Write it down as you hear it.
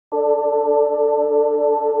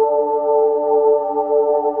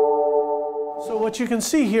what you can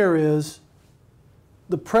see here is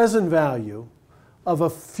the present value of a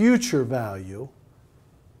future value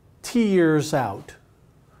t years out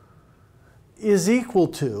is equal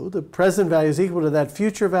to, the present value is equal to that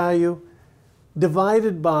future value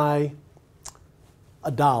divided by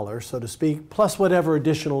 $1, so to speak, plus whatever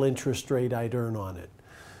additional interest rate I'd earn on it.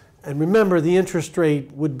 And remember, the interest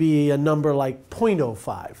rate would be a number like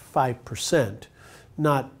 0.05, 5%,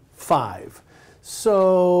 not 5.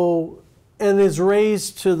 So, and is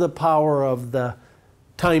raised to the power of the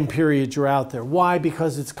time period you're out there. Why?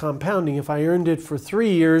 Because it's compounding. If I earned it for 3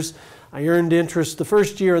 years, I earned interest the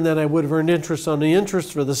first year, and then I would have earned interest on the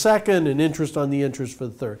interest for the second, and interest on the interest for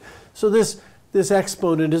the third. So this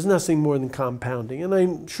exponent is nothing more than compounding. And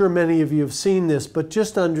I'm sure many of you have seen this, but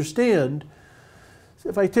just understand,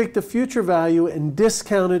 if I take the future value and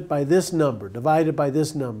discount it by this number, divide it by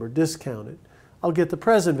this number, discount it, I'll get the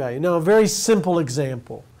present value. Now, a very simple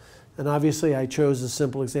example, and obviously I chose a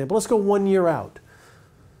simple example. Let's go 1 year out.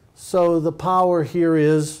 So the power here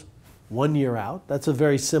is 1 year out. That's a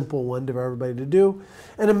very simple one for everybody to do.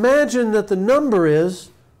 And imagine that the number is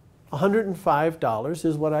 $105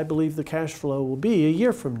 is what I believe the cash flow will be a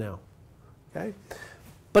year from now. Okay?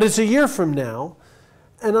 But it's a year from now,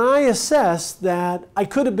 and I assess that I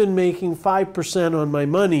could have been making 5% on my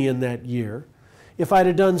money in that year if I'd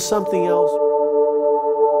have done something else.